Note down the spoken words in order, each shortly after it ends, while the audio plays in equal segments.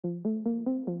Hi,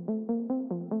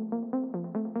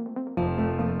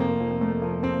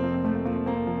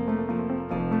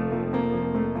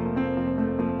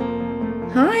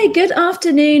 good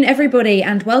afternoon, everybody,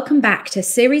 and welcome back to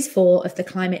Series 4 of the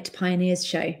Climate Pioneers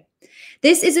Show.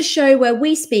 This is a show where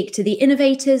we speak to the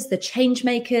innovators, the change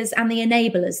makers, and the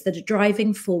enablers that are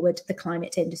driving forward the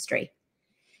climate industry.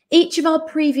 Each of our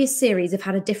previous series have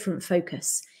had a different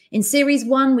focus. In Series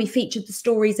 1, we featured the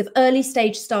stories of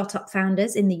early-stage startup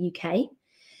founders in the UK.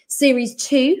 Series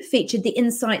 2 featured the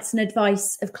insights and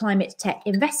advice of climate tech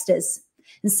investors.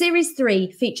 And Series 3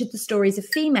 featured the stories of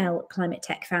female climate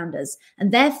tech founders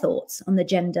and their thoughts on the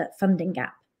gender funding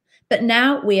gap. But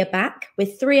now we are back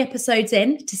with 3 episodes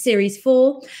in to Series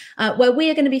 4, where we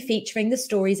are going to be featuring the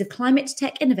stories of climate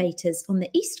tech innovators on the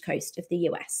East Coast of the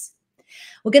US.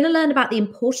 We're going to learn about the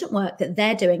important work that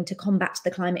they're doing to combat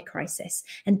the climate crisis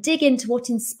and dig into what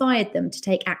inspired them to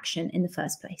take action in the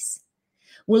first place.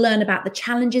 We'll learn about the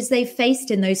challenges they've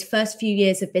faced in those first few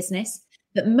years of business.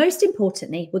 But most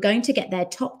importantly, we're going to get their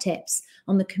top tips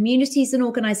on the communities and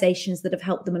organizations that have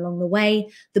helped them along the way,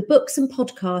 the books and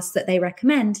podcasts that they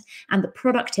recommend, and the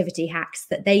productivity hacks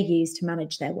that they use to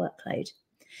manage their workload.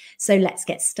 So let's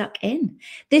get stuck in.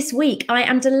 This week, I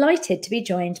am delighted to be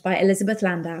joined by Elizabeth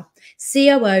Landau,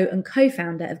 COO and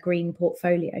co-founder of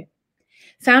GreenPortfolio.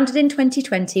 Founded in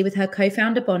 2020 with her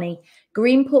co-founder Bonnie,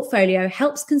 GreenPortfolio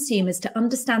helps consumers to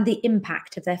understand the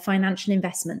impact of their financial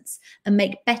investments and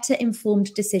make better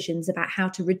informed decisions about how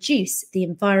to reduce the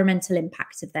environmental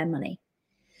impact of their money.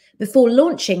 Before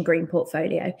launching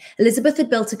GreenPortfolio, Elizabeth had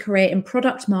built a career in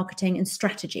product marketing and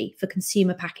strategy for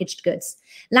consumer packaged goods,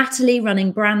 latterly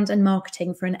running brand and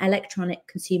marketing for an electronic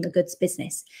consumer goods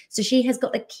business. So she has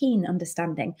got a keen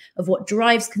understanding of what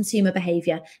drives consumer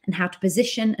behavior and how to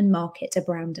position and market a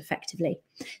brand effectively.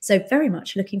 So very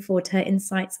much looking forward to her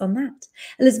insights on that.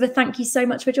 Elizabeth, thank you so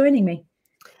much for joining me.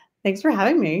 Thanks for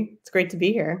having me. It's great to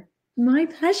be here. My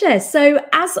pleasure. So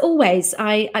as always,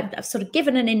 I've sort of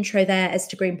given an intro there as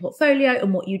to GreenPortfolio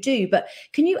and what you do, but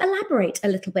can you elaborate a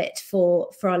little bit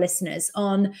for our listeners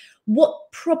on what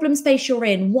problem space you're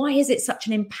in? Why is it such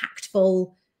an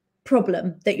impactful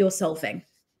problem that you're solving?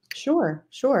 Sure.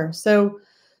 So,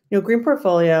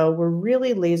 GreenPortfolio, we're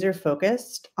really laser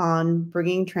focused on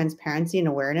bringing transparency and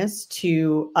awareness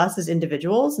to us as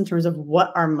individuals in terms of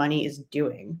what our money is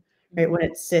doing, right? When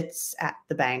it sits at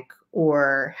the bank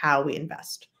or how we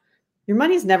invest. Your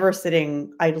money's never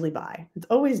sitting idly by. It's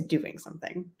always doing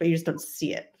something, but you just don't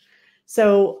see it.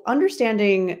 So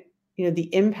understanding,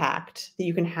 the impact that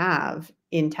you can have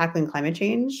in tackling climate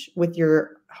change with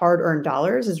your hard-earned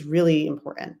dollars is really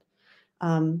important.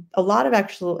 A lot of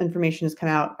actual information has come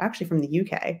out actually from the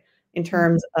UK in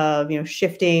terms of,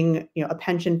 shifting, a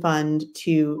pension fund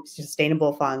to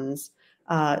sustainable funds.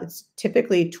 It's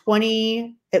typically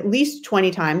at least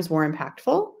 20 times more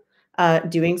impactful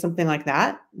doing something like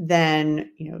that than,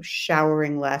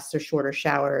 showering less or shorter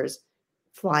showers,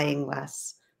 flying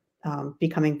less,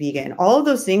 becoming vegan. All of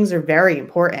those things are very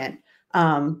important.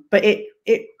 But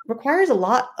it requires a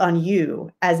lot on you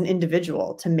as an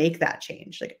individual to make that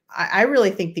change. Like, I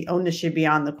really think the onus should be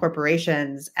on the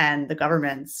corporations and the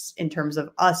governments in terms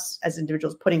of us as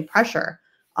individuals putting pressure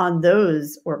on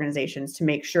those organizations to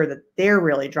make sure that they're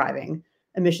really driving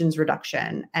emissions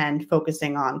reduction and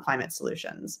focusing on climate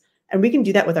solutions. And we can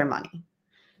do that with our money.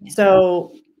 Yeah.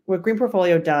 So what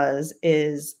GreenPortfolio does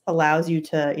is allows you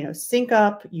to, sync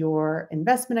up your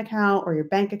investment account or your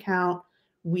bank account.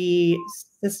 We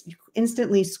just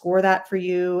instantly score that for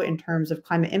you in terms of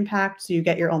climate impact. So you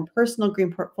get your own personal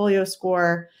GreenPortfolio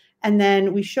score. And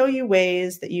then we show you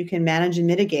ways that you can manage and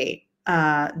mitigate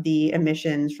the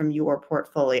emissions from your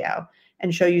portfolio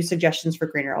and show you suggestions for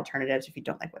greener alternatives if you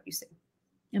don't like what you see.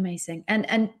 Amazing. And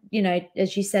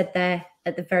as you said there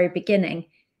at the very beginning,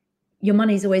 your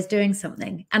money's always doing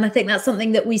something. And I think that's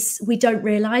something that we don't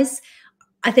realize.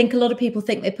 I think a lot of people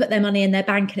think they put their money in their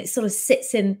bank and it sort of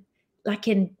sits in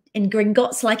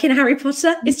Gringotts, like in Harry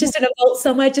Potter. It's just in a vault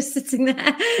somewhere, just sitting there.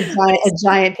 A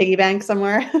giant piggy bank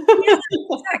somewhere. Yeah,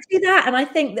 exactly that. And I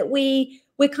think that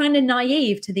we're kind of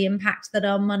naive to the impact that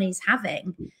our money's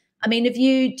having. I mean, if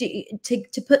you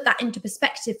to put that into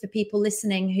perspective for people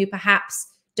listening who perhaps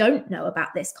don't know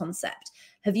about this concept,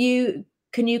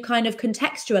 can you kind of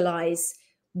contextualize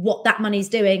what that money's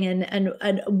doing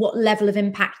and what level of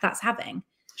impact that's having?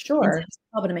 Sure. In terms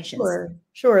of carbon emissions.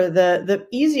 Sure. The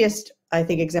easiest, I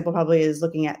think, example probably is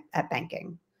looking at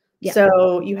banking. Yeah.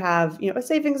 So you have, a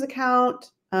savings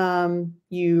account.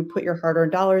 You put your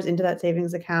hard-earned dollars into that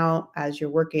savings account as you're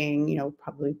working,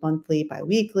 probably monthly,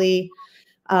 biweekly.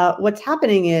 What's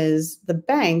happening is the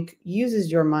bank uses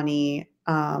your money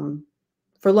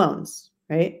for loans,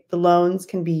 right? The loans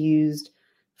can be used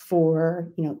for,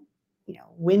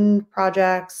 wind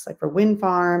projects, like for wind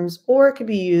farms, or it could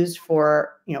be used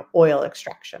for, oil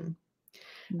extraction.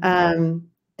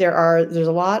 There's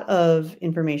a lot of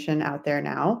information out there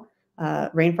now.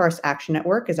 Rainforest Action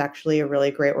Network is actually a really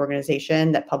great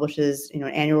organization that publishes, an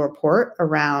annual report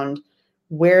around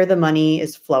where the money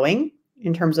is flowing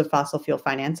in terms of fossil fuel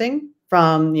financing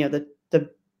from, the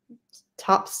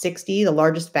top 60, the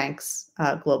largest banks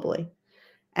globally.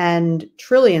 And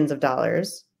trillions of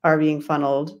dollars are being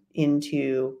funneled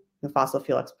into the fossil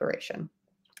fuel exploration.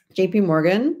 JP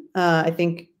Morgan, I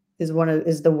think, is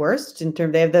the worst in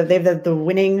terms. They have the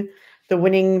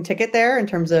winning ticket there in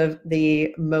terms of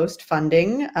the most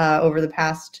funding over the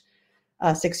past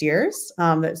 6 years.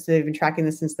 So they've been tracking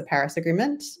this since the Paris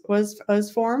Agreement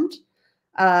was formed.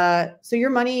 So your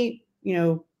money,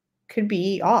 could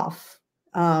be off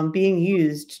being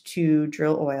used to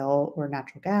drill oil or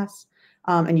natural gas.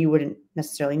 And you wouldn't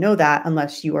necessarily know that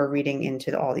unless you are reading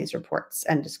into all these reports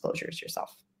and disclosures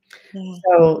yourself. Yeah.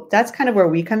 So that's kind of where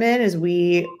we come in, is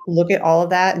we look at all of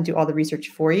that and do all the research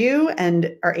for you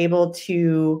and are able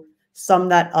to sum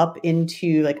that up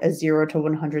into like a 0 to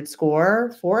 100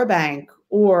 score for a bank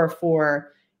or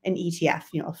for an ETF,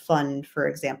 a fund, for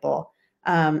example,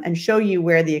 and show you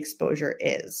where the exposure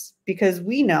is, because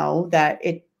we know that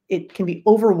it can be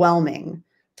overwhelming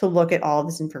to look at all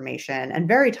this information and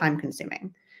very time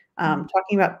consuming.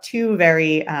 Talking about two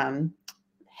very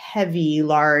heavy,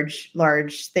 large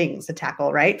things to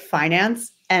tackle, right?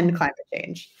 Finance and climate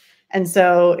change. And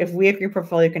so if we at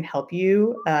GreenPortfolio can help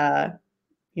you,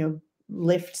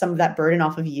 lift some of that burden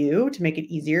off of you to make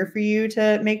it easier for you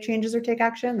to make changes or take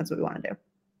action, that's what we want to do.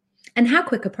 And how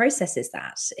quick a process is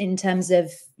that in terms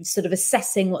of sort of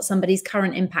assessing what somebody's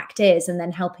current impact is and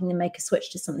then helping them make a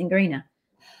switch to something greener?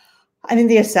 I mean,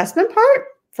 the assessment part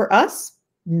for us,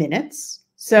 minutes.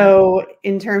 So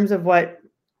in terms of what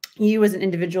you as an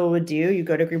individual would do, you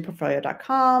go to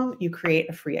greenportfolio.com, you create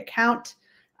a free account,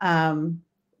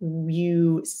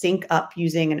 you sync up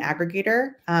using an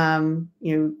aggregator.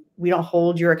 We don't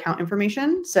hold your account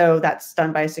information, so that's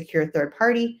done by a secure third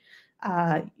party.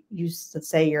 Let's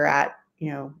say you're at,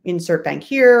 insert bank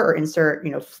here or insert,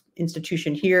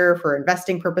 institution here for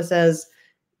investing purposes.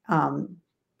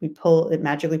 It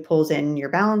magically pulls in your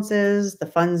balances, the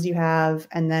funds you have,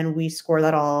 and then we score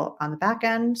that all on the back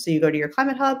end. So you go to your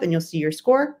Climate Hub and you'll see your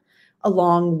score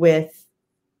along with,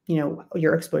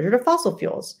 your exposure to fossil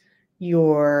fuels,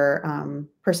 your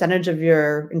percentage of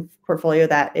your portfolio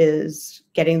that is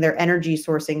getting their energy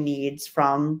sourcing needs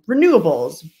from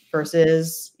renewables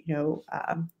versus,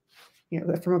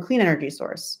 from a clean energy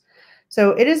source.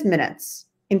 So it is minutes.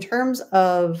 In terms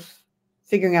of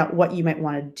figuring out what you might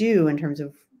want to do in terms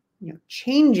of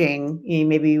changing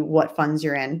maybe what funds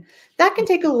you're in, that can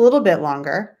take a little bit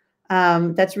longer.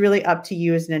 That's really up to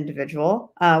you as an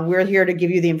individual. We're here to give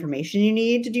you the information you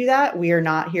need to do that. We are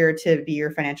not here to be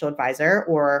your financial advisor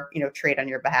or trade on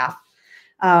your behalf.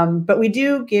 But we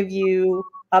do give you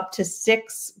up to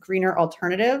 6 greener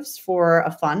alternatives for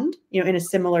a fund, in a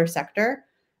similar sector,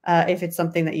 if it's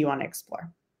something that you want to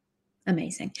explore.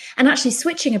 Amazing. And actually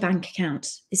switching a bank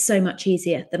account is so much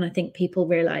easier than I think people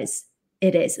realize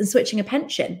it is. And switching a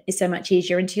pension is so much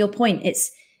easier. And to your point,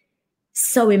 it's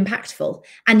so impactful.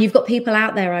 And you've got people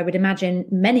out there, I would imagine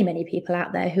many, many people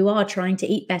out there who are trying to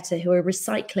eat better, who are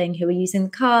recycling, who are using the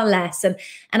car less, and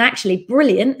actually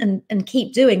brilliant and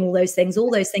keep doing all those things.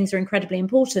 All those things are incredibly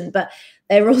important, but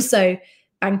they're also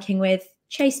banking with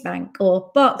Chase Bank or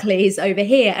Barclays over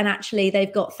here. And actually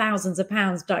they've got thousands of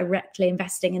pounds directly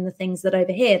investing in the things that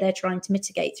over here they're trying to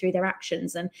mitigate through their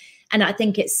actions. And I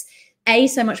think it's A,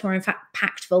 so much more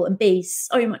impactful, and B,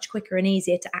 so much quicker and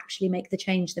easier to actually make the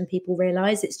change than people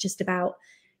realize. It's just about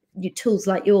tools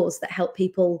like yours that help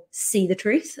people see the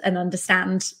truth and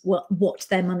understand what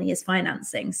their money is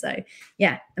financing. So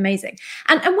yeah, amazing.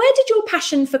 And where did your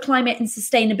passion for climate and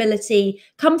sustainability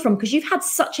come from? Because you've had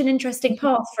such an interesting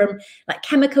path from like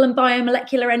chemical and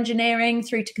biomolecular engineering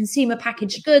through to consumer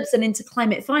packaged goods and into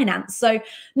climate finance. So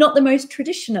not the most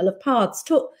traditional of paths.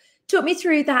 Talk me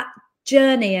through that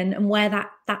journey and where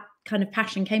that kind of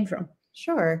passion came from.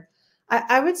 Sure.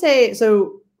 I would say,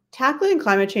 so tackling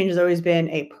climate change has always been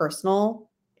a personal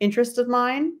interest of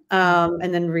mine.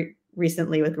 And then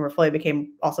recently with GreenPortfolio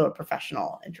became also a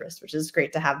professional interest, which is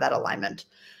great to have that alignment.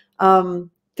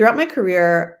 Throughout my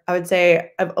career, I would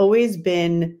say I've always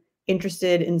been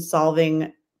interested in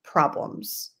solving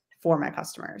problems for my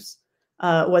customers,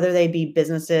 whether they be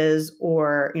businesses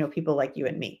or, people like you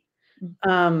and me.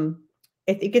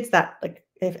 I think it's that, like,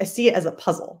 I see it as a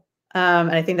puzzle.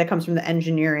 And I think that comes from the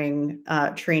engineering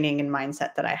training and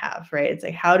mindset that I have, right? It's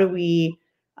like, how do we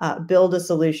build a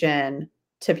solution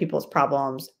to people's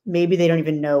problems. Maybe they don't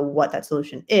even know what that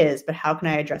solution is, but how can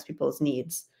I address people's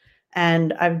needs?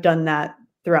 And I've done that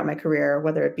throughout my career,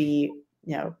 whether it be,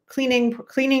 cleaning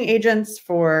agents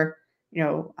for,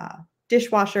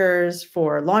 dishwashers,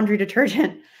 for laundry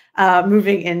detergent,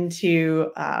 moving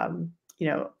into,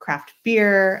 craft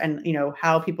beer, and,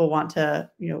 how people want to,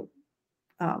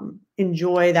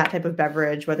 enjoy that type of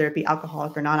beverage, whether it be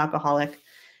alcoholic or non-alcoholic.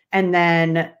 And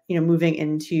then, moving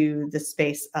into the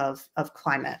space of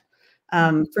climate.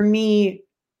 For me,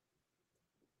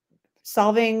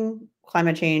 solving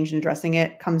climate change and addressing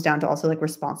it comes down to also like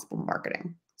responsible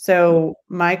marketing. So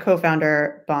my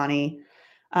co-founder, Bonnie,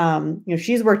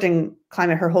 she's worked in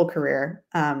climate her whole career.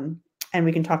 And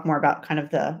we can talk more about kind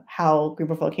of how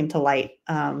GreenPortfolio came to light,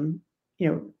 in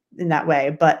that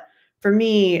way. But for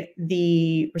me,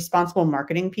 the responsible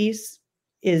marketing piece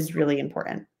is really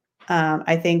important.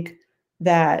 I think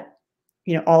that,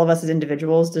 all of us as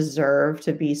individuals deserve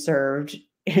to be served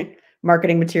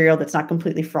marketing material that's not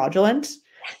completely fraudulent.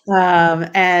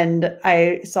 And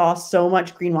I saw so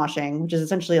much greenwashing, which is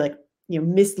essentially like,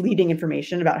 misleading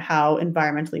information about how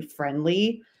environmentally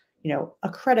friendly, a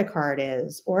credit card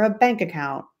is, or a bank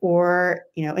account, or,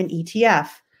 an ETF.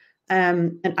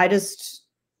 And I just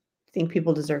think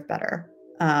people deserve better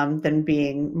than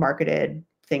being marketed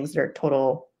things that are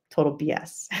total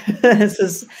BS.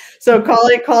 So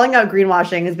calling out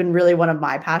greenwashing has been really one of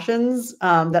my passions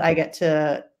that I get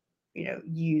to,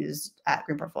 use at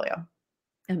GreenPortfolio.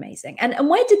 Amazing. And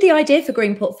where did the idea for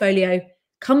GreenPortfolio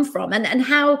come from? And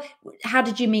how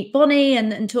did you meet Bonnie,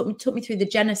 and talk me through the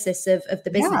genesis of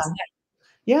the business?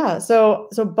 Yeah. So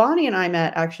Bonnie and I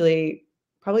met actually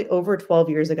probably over 12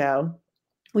 years ago.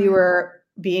 We were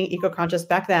being eco-conscious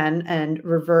back then and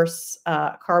reverse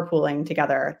carpooling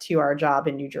together to our job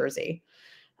in New Jersey.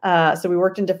 So we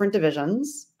worked in different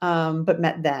divisions, but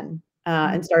met then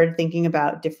and started thinking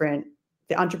about the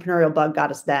entrepreneurial bug got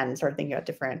us then, and started thinking about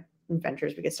different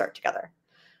ventures we could start together.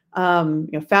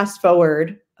 Fast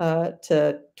forward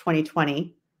to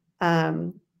 2020,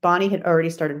 Bonnie had already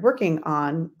started working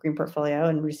on GreenPortfolio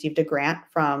and received a grant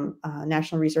from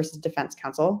National Resources Defense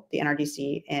Council, the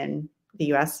NRDC in the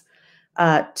US,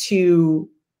 to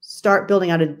start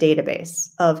building out a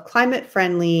database of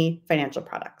climate-friendly financial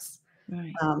products.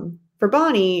 Right. For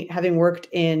Bonnie, having worked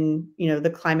in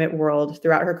the climate world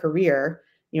throughout her career,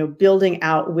 building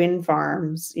out wind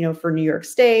farms, for New York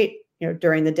State,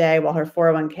 during the day while her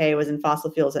 401k was in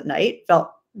fossil fuels at night,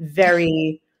 felt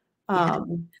very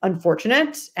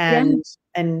unfortunate and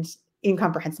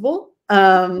incomprehensible.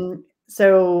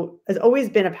 So it's always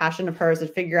been a passion of hers to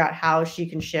figure out how she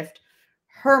can shift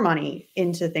her money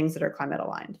into things that are climate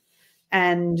aligned.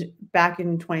 And back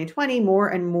in 2020, more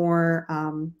and more,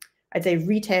 I'd say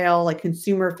retail, like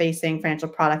consumer facing financial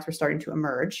products were starting to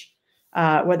emerge,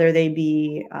 whether they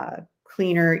be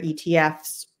cleaner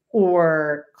ETFs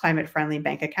or climate friendly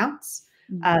bank accounts.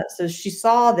 So she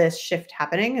saw this shift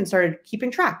happening and started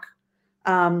keeping track,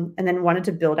 and then wanted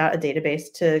to build out a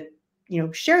database to,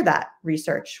 share that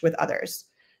research with others.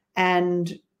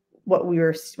 And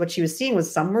what she was seeing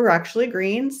was some were actually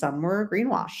green, some were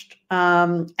greenwashed.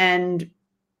 And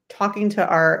talking to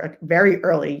our very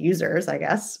early users, I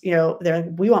guess, they're like,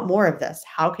 we want more of this.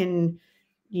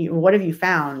 What have you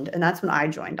found? And that's when I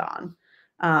joined on.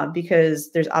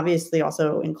 Because there's obviously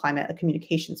also in climate a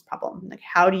communications problem. Like,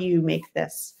 how do you make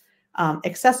this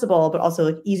accessible, but also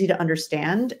like easy to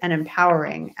understand and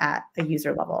empowering at a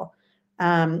user level?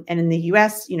 And in the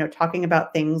US, talking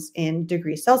about things in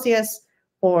degrees Celsius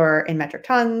or in metric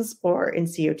tons or in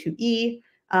CO2e,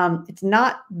 it's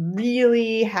not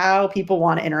really how people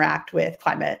want to interact with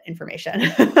climate information.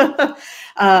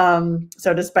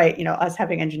 So despite, us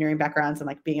having engineering backgrounds and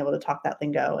like being able to talk that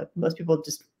lingo, like most people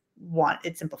just want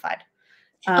it simplified.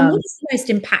 And what is the most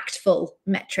impactful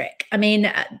metric? I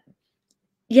mean,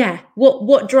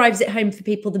 what drives it home for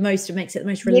people the most and makes it the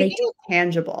most relatable? Making it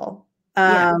tangible.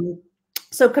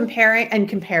 So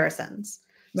comparisons.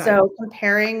 Right. So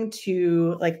comparing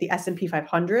to like the S&P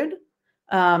 500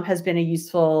 has been a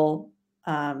useful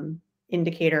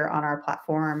indicator on our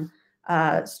platform,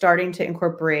 starting to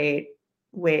incorporate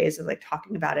ways of like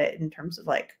talking about it in terms of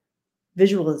like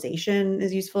visualization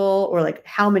is useful, or like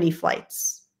how many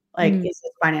flights, like is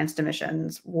this financed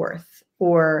emissions worth,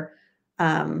 or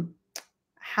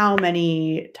how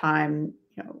many time,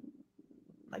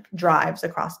 like drives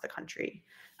across the country,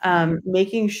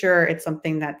 making sure it's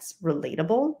something that's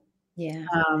relatable. Yeah.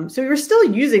 So we're still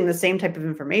using the same type of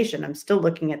information. I'm still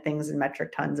looking at things in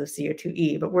metric tons of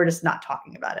CO2e, but we're just not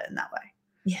talking about it in that way.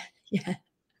 Yeah.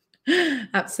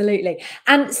 Absolutely.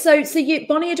 And so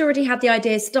Bonnie had already had the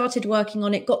idea, started working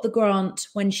on it, got the grant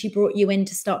when she brought you in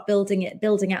to start building out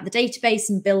the database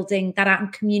and building that out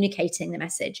and communicating the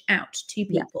message out to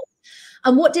Yeah. people.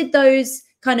 And what did those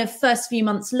kind of first few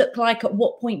months look like? At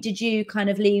what point did you kind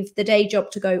of leave the day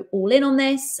job to go all in on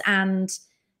this and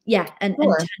Sure. turn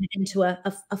it into a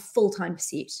full-time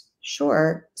pursuit?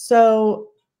 Sure. So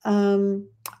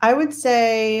I would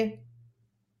say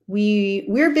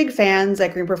we're big fans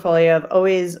at GreenPortfolio of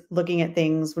always looking at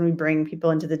things when we bring people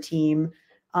into the team,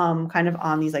 kind of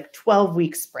on these like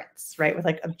 12-week sprints, right? With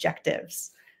like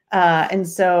objectives. And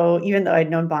so even though I'd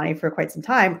known Bonnie for quite some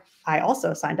time, I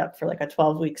also signed up for like a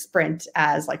 12-week sprint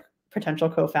as like potential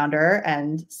co-founder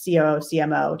and COO,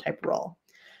 CMO type role.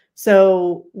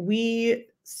 So we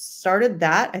started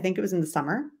that, I think it was in the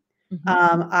summer.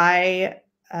 I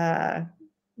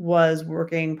was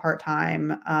working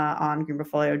part-time on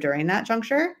GreenPortfolio during that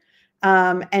juncture.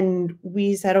 And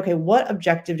we said, okay, what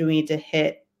objective do we need to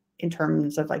hit in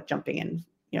terms of like jumping in,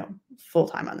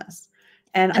 full-time on this?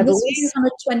 And I this believe was summer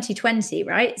 2020,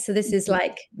 right? So this is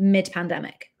like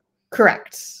mid-pandemic.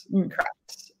 Correct.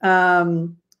 Correct.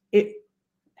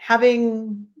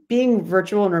 Being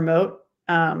virtual and remote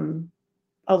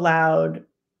allowed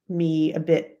me a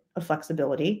bit of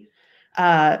flexibility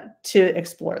to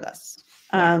explore this.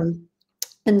 And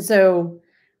so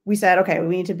we said, okay,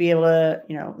 we need to be able to,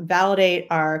 validate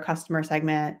our customer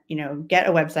segment, get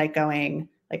a website going,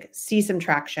 like see some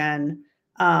traction.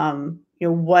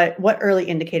 What early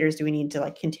indicators do we need to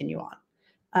like continue on?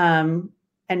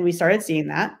 And we started seeing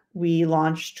that. We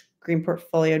launched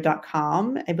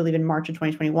greenportfolio.com, I believe in March of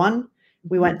 2021.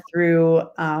 We went through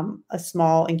a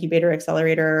small incubator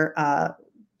accelerator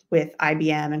with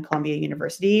IBM and Columbia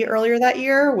University earlier that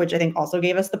year, which I think also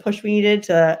gave us the push we needed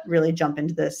to really jump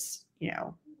into this,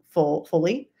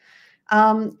 fully.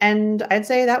 And I'd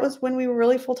say that was when we were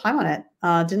really full time on it.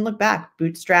 Didn't look back,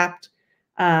 bootstrapped,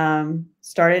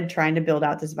 started trying to build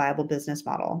out this viable business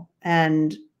model.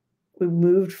 And we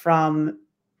moved from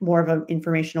more of an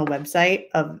informational website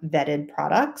of vetted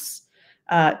products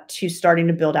to starting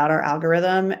to build out our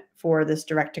algorithm for this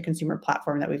direct-to-consumer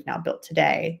platform that we've now built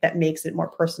today that makes it more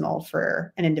personal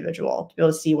for an individual to be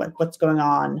able to see what's going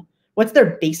on, what's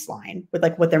their baseline with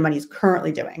like what their money is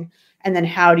currently doing. And then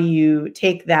how do you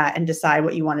take that and decide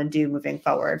what you want to do moving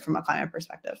forward from a climate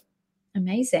perspective?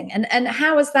 Amazing. And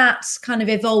how has that kind of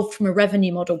evolved from a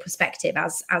revenue model perspective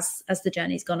as the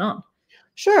journey's gone on?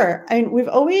 Sure. I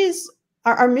mean,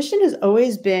 our mission has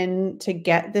always been to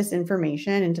get this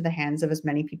information into the hands of as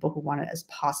many people who want it as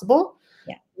possible.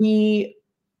 Yeah. We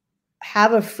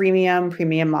have a freemium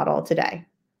premium model today.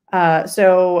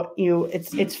 So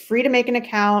it's free to make an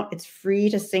account. It's free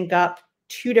to sync up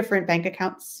 2 different bank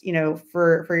accounts,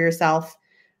 for yourself.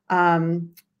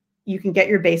 You can get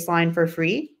your baseline for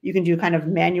free. You can do kind of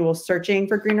manual searching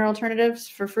for greener alternatives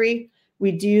for free.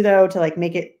 We do, though, to like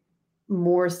make it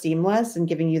more seamless and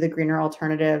giving you the greener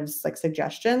alternatives like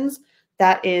suggestions,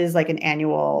 that is like an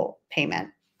annual payment.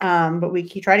 But we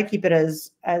try to keep it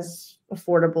as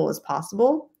affordable as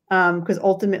possible, because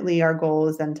ultimately our goal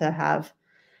is then to have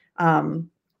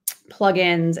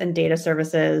plugins and data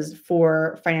services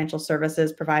for financial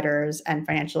services providers and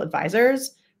financial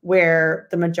advisors, where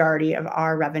the majority of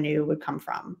our revenue would come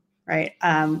from, right?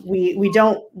 We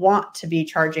don't want to be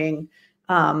charging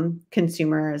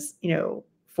consumers,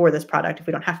 for this product if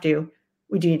we don't have to.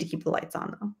 We do need to keep the lights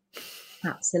on, though.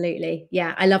 Absolutely.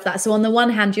 Yeah, I love that. So on the one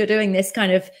hand, you're doing this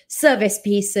kind of service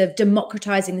piece of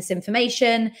democratizing this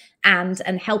information and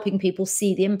helping people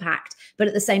see the impact, but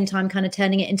at the same time kind of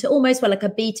turning it into almost like a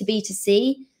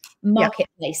B2B2C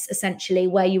marketplace, essentially,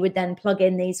 where you would then plug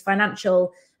in these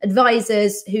financial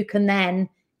advisors who can then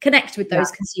connect with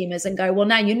those consumers and go, well,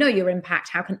 now you know your impact.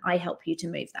 How can I help you to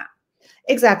move that?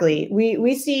 Exactly.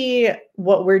 We see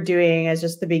what we're doing as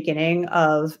just the beginning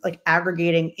of like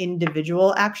aggregating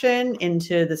individual action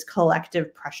into this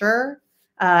collective pressure,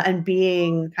 and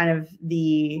being kind of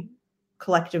the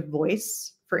collective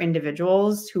voice for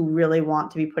individuals who really want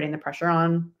to be putting the pressure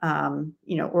on,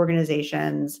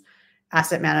 organizations,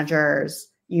 asset managers,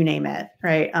 you name it,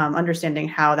 right? Understanding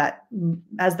how that,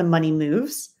 as the money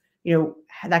moves,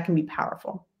 that can be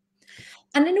powerful.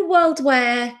 And in a world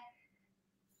where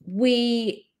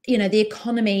the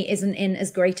economy isn't in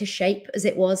as great a shape as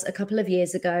it was a couple of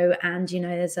years ago, and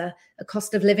there's a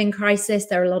cost of living crisis,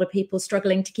 there are a lot of people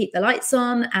struggling to keep the lights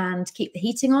on and keep the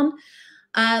heating on.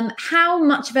 How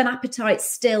much of an appetite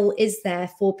still is there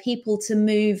for people to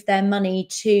move their money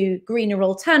to greener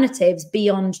alternatives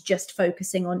beyond just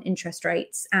focusing on interest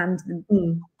rates and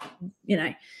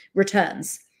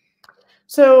returns?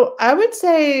 So I would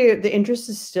say the interest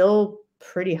is still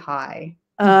pretty high.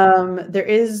 There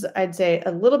is, I'd say,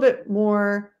 a little bit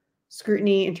more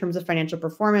scrutiny in terms of financial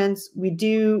performance. We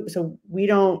don't,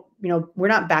 we're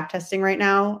not back testing right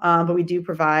now, but we do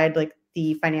provide like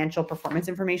the financial performance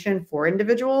information for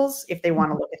individuals if they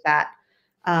want to look at that.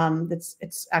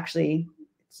 It's actually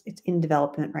in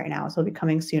development right now, so it'll be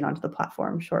coming soon onto the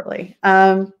platform shortly.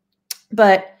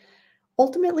 But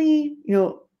ultimately,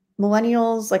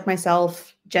 millennials like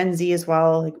myself, Gen Z as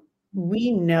well, like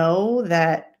we know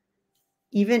that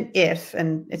even if,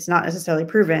 and it's not necessarily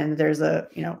proven, there's a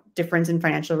difference in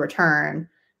financial return,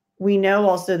 we know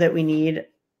also that we need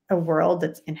a world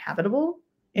that's inhabitable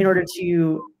in order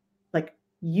to like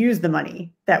use the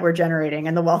money that we're generating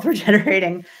and the wealth we're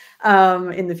generating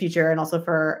in the future, and also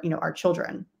for our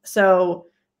children. So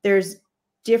there's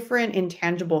different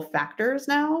intangible factors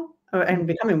now, and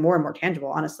becoming more and more tangible,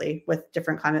 honestly, with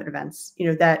different climate events,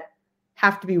 that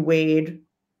have to be weighed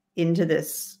into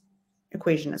this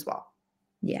equation as well.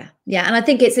 Yeah. Yeah. And I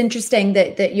think it's interesting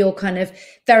that you're kind of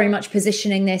very much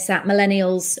positioning this at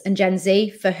millennials and Gen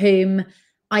Z, for whom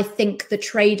I think the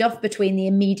trade-off between the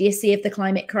immediacy of the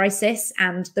climate crisis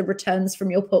and the returns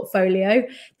from your portfolio,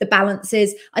 the balance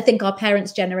is, I think our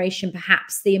parents' generation,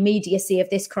 perhaps the immediacy of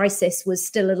this crisis was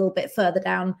still a little bit further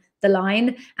down the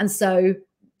line. And so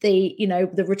the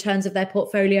returns of their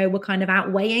portfolio were kind of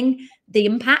outweighing the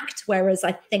impact. Whereas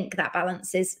I think that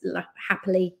balance is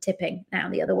happily tipping now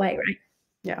the other way, right?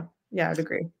 Yeah. Yeah, I'd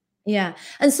agree. Yeah.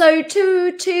 And so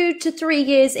 2 to 3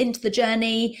 years into the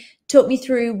journey, talk me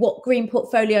through what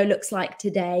GreenPortfolio looks like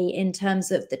today in terms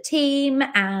of the team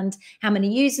and how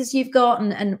many users you've got,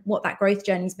 and what that growth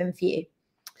journey's been for you.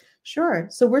 Sure.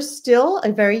 So we're still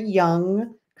a very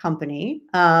young company,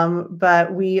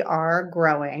 but we are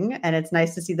growing, and it's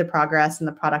nice to see the progress and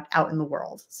the product out in the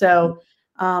world. So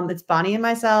it's Bonnie and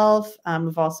myself.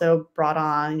 We've also brought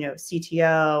on,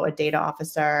 CTO, a data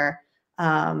officer,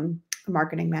 a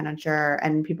marketing manager,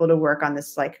 and people to work on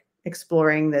this, like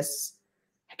exploring this,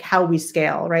 like how we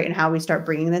scale, right? And how we start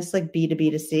bringing this like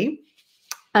B2B2C.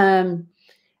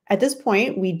 At this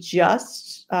point, we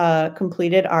just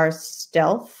completed our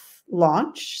stealth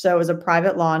launch. So it was a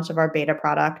private launch of our beta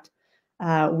product.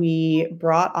 We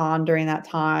brought on during that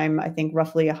time, I think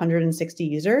roughly 160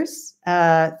 users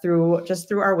through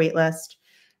our waitlist.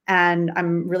 And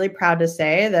I'm really proud to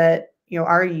say that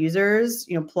our users,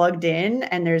 plugged in,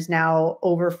 and there's now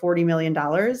over $40 million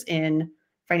in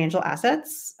financial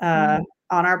assets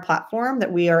on our platform that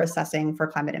we are assessing for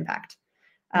climate impact.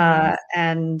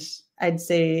 And I'd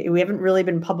say we haven't really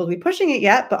been publicly pushing it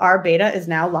yet, but our beta is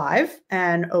now live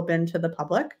and open to the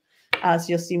public. So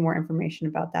you'll see more information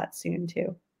about that soon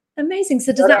too. Amazing.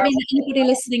 So does that mean that anybody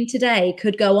listening today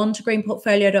could go on to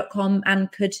greenportfolio.com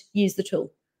and could use the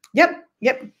tool? Yep.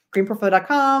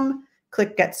 Greenportfolio.com.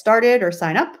 Click get started or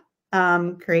sign up,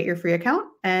 create your free account,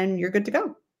 and you're good to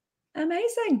go.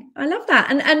 Amazing. I love that.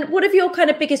 And what have your kind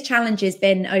of biggest challenges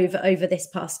been over this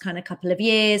past kind of couple of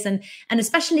years, and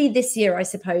especially this year, I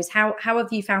suppose? How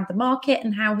have you found the market,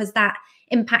 and how has that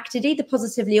impacted, either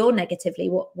positively or negatively,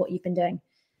 what you've been doing?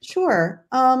 Sure.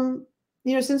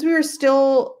 Since we were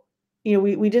still,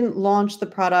 we didn't launch the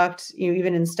product,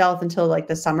 even in stealth until like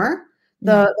the summer,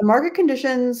 the market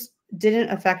conditions didn't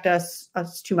affect us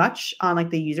too much on like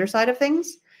the user side of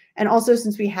things. And also,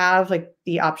 since we have like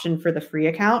the option for the free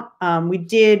account, we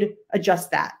did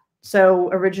adjust that. So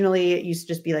originally it used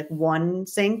to just be like one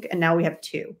sync, and now we have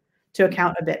two to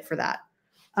account a bit for that.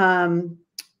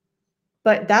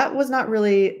 But that was not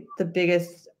really the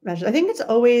biggest measure. I think it's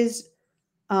always,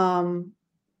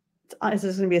 this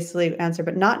is going to be a silly answer,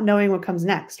 but not knowing what comes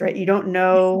next, right? You don't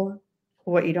know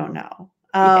what you don't know.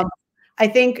 I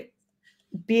think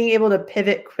being able to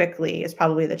pivot quickly is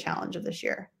probably the challenge of this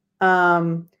year.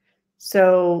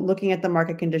 So looking at the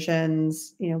market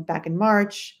conditions, back in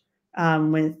March,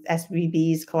 with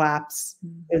SVB's collapse,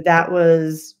 that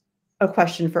was a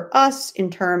question for us in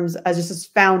terms as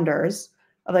founders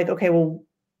of like, okay, well,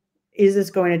 is this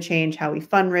going to change how we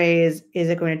fundraise? Is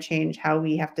it going to change how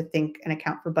we have to think and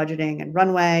account for budgeting and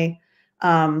runway?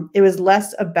 It was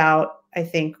less about, I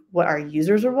think, what our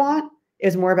users would want. It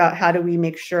was more about how do we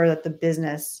make sure that the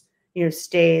business,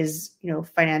 stays,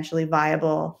 financially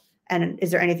viable. And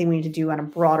is there anything we need to do on a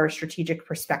broader strategic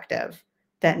perspective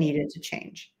that needed to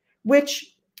change?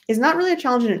 Which is not really a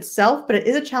challenge in itself, but it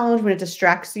is a challenge when it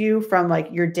distracts you from like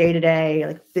your day-to-day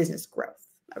like business growth,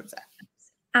 I would say.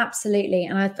 Absolutely.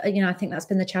 And I think that's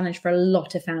been the challenge for a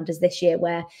lot of founders this year,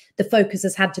 where the focus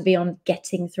has had to be on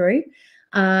getting through.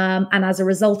 And as a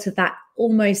result of that,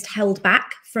 almost held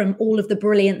back from all of the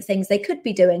brilliant things they could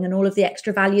be doing and all of the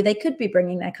extra value they could be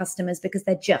bringing their customers, because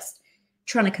they're just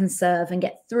trying to conserve and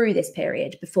get through this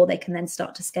period before they can then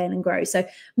start to scale and grow. So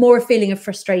more a feeling of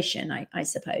frustration, I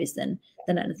suppose, than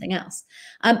anything else.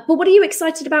 But what are you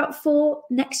excited about for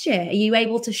next year? Are you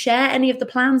able to share any of the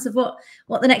plans of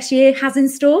what the next year has in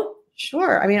store?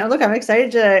 Sure. I mean, look, I'm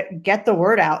excited to get the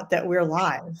word out that we're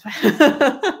live.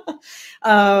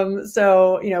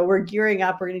 So, we're gearing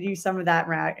up. We're going to do some of that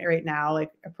right now,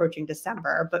 like approaching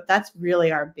December, but that's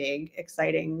really our big,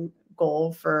 exciting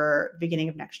goal for beginning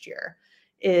of next year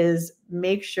is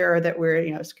make sure that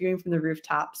we're, screaming from the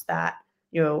rooftops that,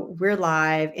 we're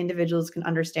live, individuals can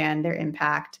understand their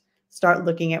impact, start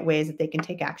looking at ways that they can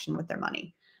take action with their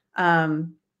money.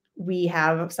 We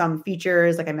have some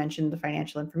features, like I mentioned, the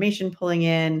financial information pulling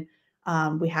in.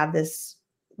 We have this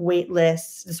wait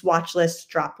list, this watch list,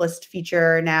 drop list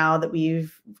feature now that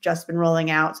we've just been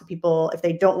rolling out. So people, if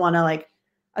they don't want to like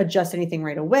adjust anything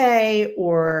right away,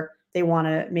 or they want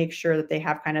to make sure that they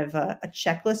have kind of a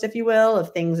checklist, if you will,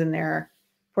 of things in their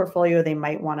portfolio they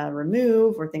might want to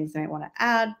remove or things they might want to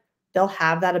add, they'll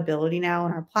have that ability now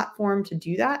on our platform to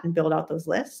do that and build out those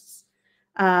lists.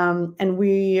 And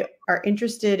we are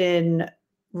interested in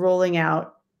rolling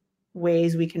out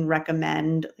ways we can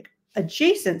recommend like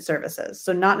adjacent services.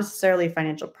 So not necessarily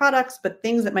financial products, but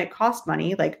things that might cost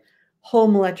money, like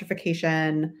home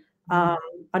electrification,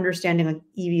 understanding like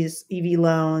EV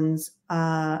loans,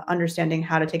 understanding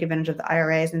how to take advantage of the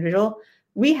IRA as an individual.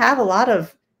 We have a lot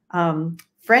of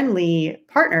friendly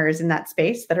partners in that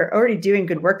space that are already doing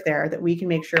good work there that we can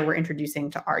make sure we're introducing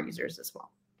to our users as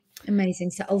well. Amazing.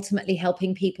 So ultimately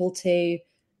helping people to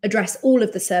address all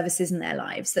of the services in their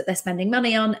lives that they're spending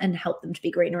money on and help them to be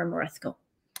greener and more ethical.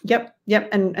 Yep.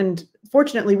 And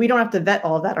fortunately, we don't have to vet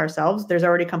all of that ourselves. There's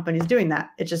already companies doing that.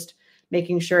 It's just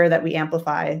making sure that we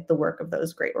amplify the work of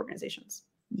those great organizations.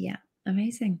 Yeah.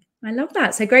 Amazing. I love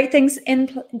that. So great things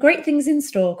in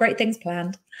store, great things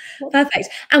planned. Perfect.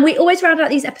 And we always round out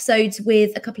these episodes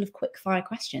with a couple of quick fire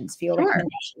questions for your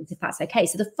recommendations, if that's okay.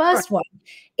 So the first one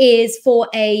is for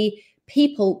a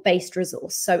people-based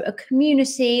resource. So a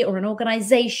community or an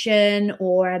organization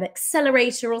or an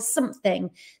accelerator or something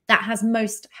that has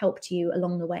most helped you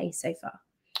along the way so far.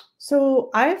 So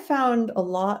I've found a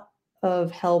lot of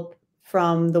help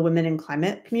from the Women in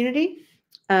Climate community.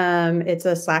 It's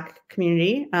a Slack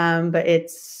community, but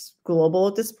it's global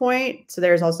at this point. So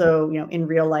there's also, in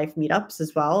real life meetups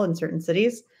as well in certain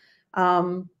cities.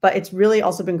 But it's really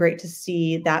also been great to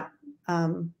see that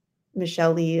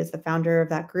Michelle Lee is the founder of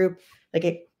that group. Like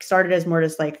it started as more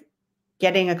just like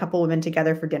getting a couple women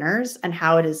together for dinners, and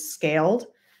how it is scaled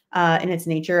in its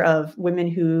nature of women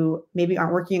who maybe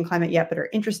aren't working in climate yet, but are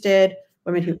interested,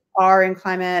 women who are in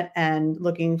climate and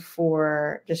looking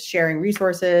for just sharing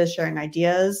resources, sharing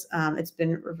ideas. It's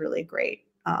been a really great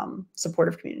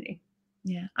supportive community.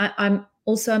 Yeah, I'm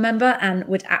also a member and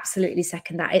would absolutely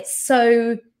second that. It's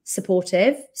so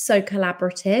supportive, so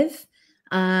collaborative.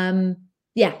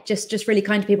 Yeah, just really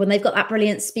kind to people. And they've got that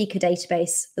brilliant speaker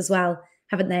database as well,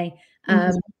 haven't they?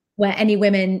 Where any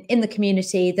women in the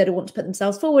community that want to put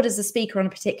themselves forward as a speaker on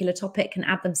a particular topic can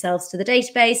add themselves to the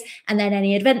database. And then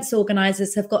any events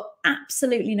organizers have got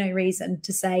absolutely no reason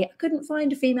to say, I couldn't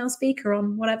find a female speaker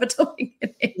on whatever topic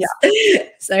it is. Yeah.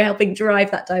 So helping drive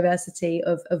that diversity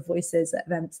of voices at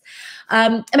events.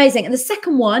 Amazing. And the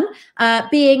second one,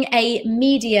 being a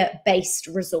media-based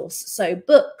resource. So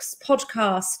books,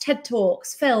 podcasts, TED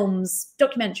Talks, films,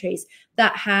 documentaries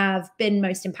that have been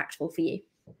most impactful for you.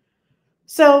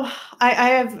 So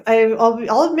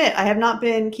I'll admit, I have not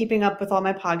been keeping up with all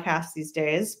my podcasts these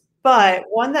days, but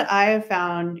one that I have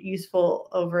found useful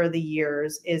over the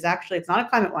years is actually, it's not a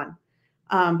climate one,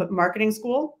 but Marketing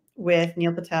School with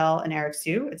Neil Patel and Eric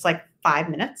Sue. It's like 5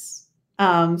 minutes.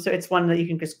 So it's one that you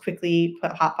can just quickly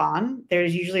hop on.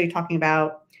 There's usually talking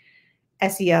about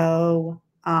SEO,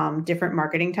 different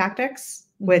marketing tactics,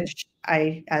 which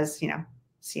I, as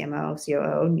CMO,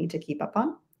 COO, need to keep up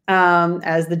on.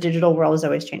 As the digital world is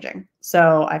always changing.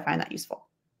 So I find that useful.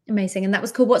 Amazing. And that was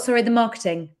called what? Sorry, the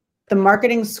Marketing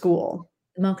School.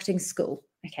 The Marketing School.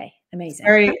 Okay, amazing.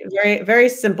 Very, very, very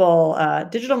simple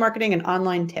digital marketing and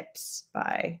online tips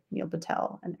by Neil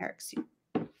Patel and Eric Sue.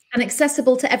 And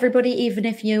accessible to everybody, even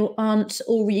if you aren't,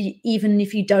 or even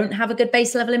if you don't have a good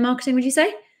base level in marketing, would you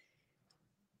say?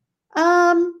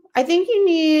 I think you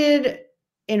need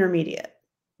intermediate.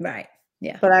 Right.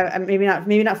 Yeah. But I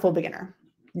maybe not full beginner.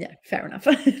 Yeah, fair enough.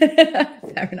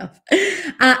 Fair enough.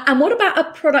 And what about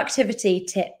a productivity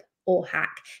tip or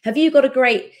hack? Have you got a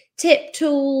great tip,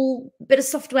 tool, bit of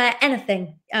software,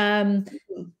 anything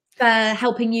for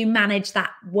helping you manage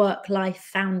that work-life,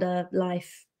 founder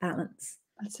life balance?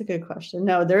 That's a good question.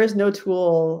 No, there is no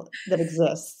tool that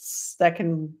exists that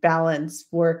can balance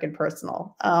work and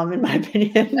personal, in my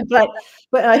opinion. But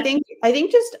I think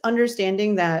just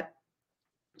understanding that,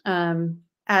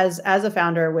 as a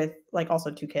founder with like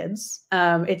also two kids,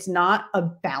 it's not a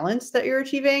balance that you're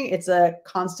achieving; it's a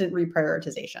constant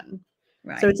reprioritization.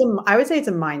 So Right. I would say it's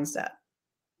a mindset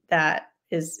that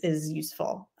is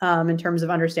useful, in terms of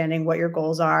understanding what your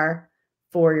goals are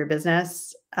for your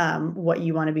business, what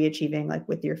you want to be achieving like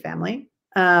with your family,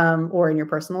 or in your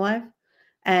personal life,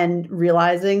 and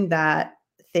realizing that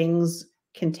things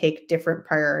can take different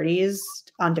priorities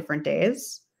on different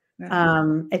days.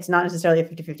 Right. It's not necessarily a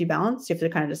 50-50 balance. You have to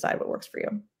kind of decide what works for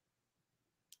you.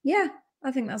 Yeah,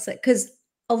 I think that's it. Because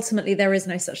ultimately, there is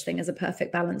no such thing as a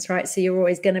perfect balance, right? So you're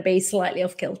always going to be slightly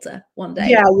off kilter one day.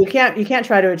 Yeah, you can't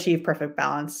try to achieve perfect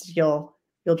balance. You'll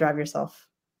drive yourself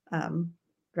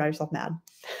mad.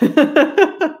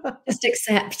 Just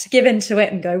accept, give into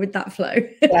it, and go with that flow.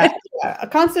 Yeah, yeah. A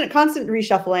constant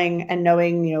reshuffling and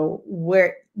knowing,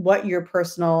 what your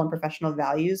personal and professional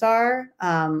values are,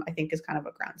 I think is kind of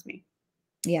what grounds me.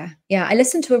 Yeah. Yeah. I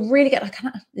listened to a really good,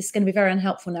 this is going to be very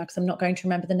unhelpful now because I'm not going to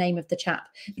remember the name of the chap,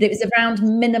 but it was around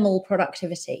minimal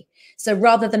productivity. So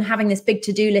rather than having this big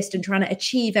to-do list and trying to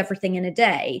achieve everything in a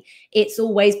day, it's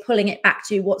always pulling it back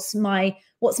to what's my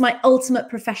ultimate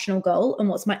professional goal and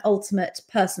what's my ultimate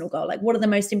personal goal? Like, what are the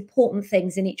most important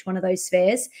things in each one of those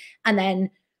spheres? And then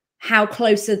how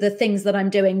close are the things that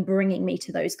I'm doing bringing me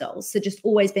to those goals? So just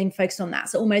always being focused on that.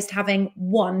 So almost having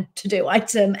one to-do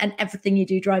item and everything you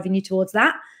do driving you towards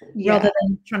that, rather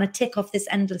than trying to tick off this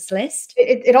endless list.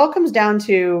 It all comes down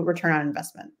to return on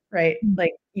investment, right? Mm.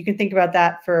 Like you can think about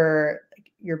that for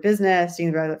like, your business, you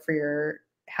can think about it for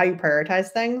how you prioritize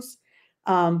things,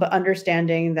 but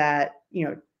understanding that,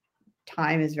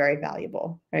 time is very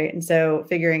valuable, right? And so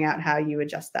figuring out how you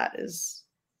adjust that is,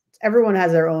 everyone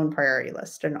has their own priority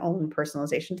list and own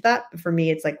personalization to that. But for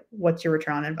me, it's like, what's your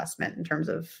return on investment in terms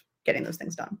of getting those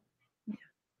things done?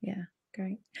 Yeah,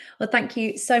 great. Well, thank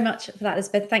you so much for that,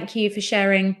 Elizabeth. Thank you for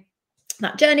sharing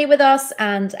that journey with us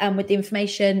and with the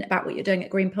information about what you're doing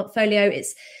at GreenPortfolio.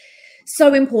 It's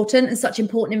so important and such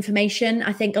important information.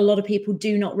 I think a lot of people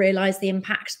do not realize the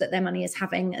impact that their money is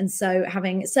having. And so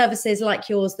having services like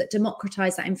yours that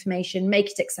democratize that information, make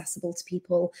it accessible to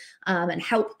people, and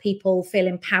help people feel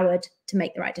empowered to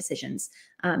make the right decisions,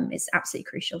 is absolutely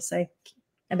crucial. So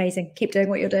amazing. Keep doing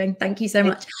what you're doing. Thank you so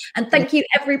much. And thank you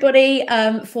everybody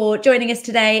for joining us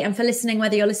today and for listening,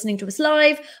 whether you're listening to us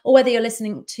live or whether you're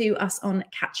listening to us on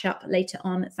catch up later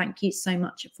on. Thank you so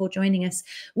much for joining us.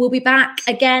 We'll be back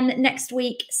again next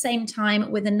week, same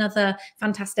time, with another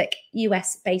fantastic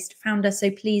US based founder. So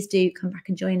please do come back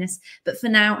and join us. But for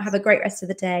now, have a great rest of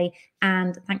the day.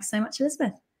 And thanks so much,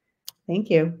 Elizabeth. Thank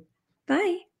you.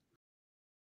 Bye.